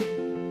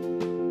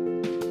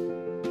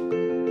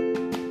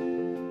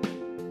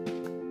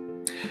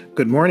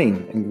Good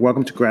morning and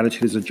welcome to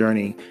Gratitude is a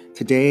Journey.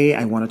 Today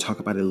I want to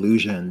talk about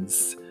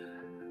illusions.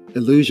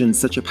 Illusion,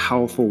 such a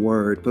powerful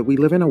word, but we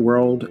live in a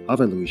world of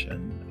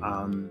illusion.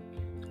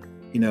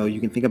 You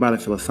can think about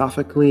it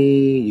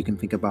philosophically, you can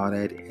think about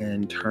it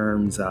in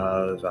terms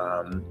of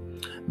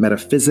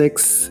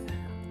metaphysics.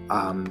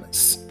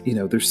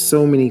 There's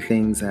so many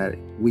things that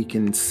we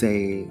can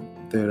say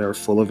that are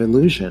full of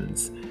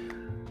illusions.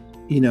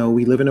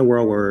 We live in a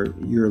world where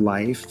your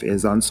life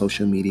is on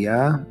social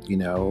media,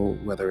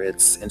 whether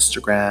it's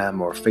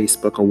Instagram or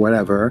Facebook or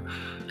whatever,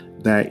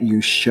 that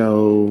you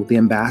show the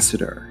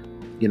ambassador.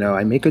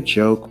 I make a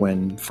joke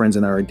when friends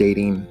and I are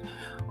dating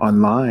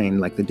online,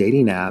 like the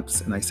dating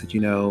apps, and I said,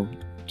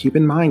 keep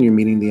in mind you're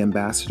meeting the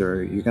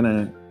ambassador. You're going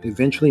to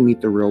eventually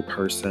meet the real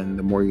person.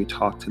 The more you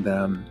talk to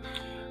them,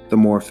 the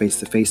more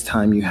face-to-face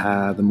time you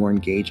have, the more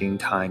engaging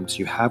times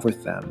you have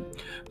with them.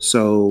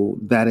 So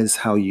that is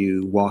how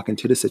you walk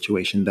into the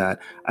situation that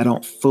I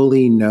don't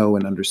fully know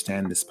and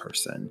understand this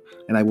person,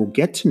 and I will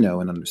get to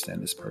know and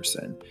understand this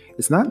person.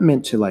 It's not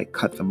meant to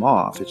cut them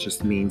off. It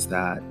just means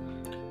that,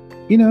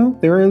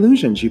 there are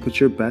illusions. You put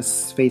your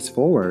best face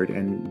forward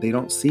and they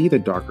don't see the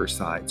darker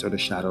sides or the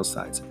shadow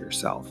sides of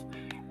yourself.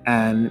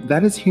 And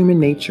that is human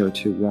nature,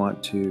 to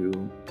want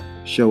to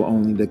show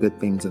only the good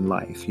things in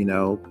life.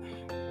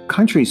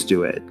 Countries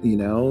do it,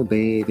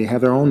 they have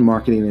their own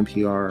marketing and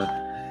PR,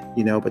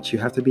 but you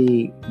have to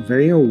be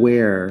very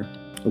aware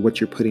of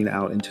what you're putting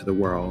out into the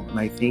world. And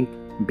I think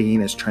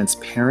being as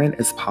transparent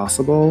as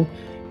possible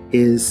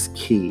is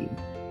key.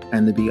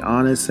 And to be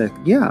honest,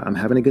 I'm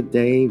having a good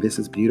day. This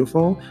is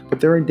beautiful.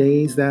 But there are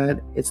days that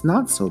it's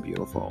not so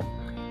beautiful.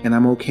 And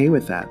I'm okay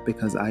with that,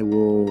 because I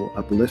will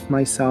uplift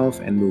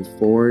myself and move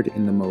forward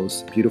in the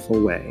most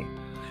beautiful way.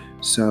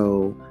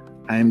 So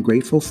I am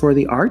grateful for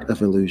the art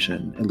of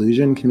illusion.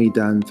 Illusion can be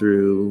done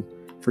through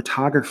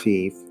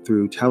photography,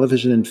 through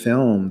television and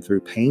film,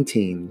 through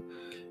painting,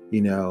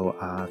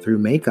 through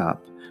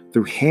makeup,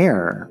 through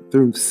hair,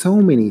 through so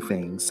many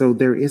things. So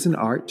there is an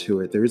art to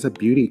it. There is a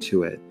beauty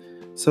to it.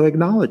 So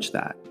acknowledge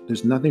that.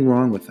 There's nothing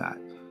wrong with that.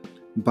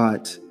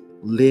 But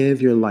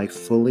live your life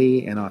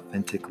fully and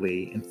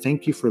authentically. And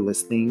thank you for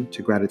listening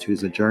to Gratitude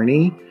is a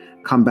Journey.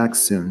 Come back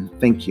soon.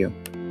 Thank you.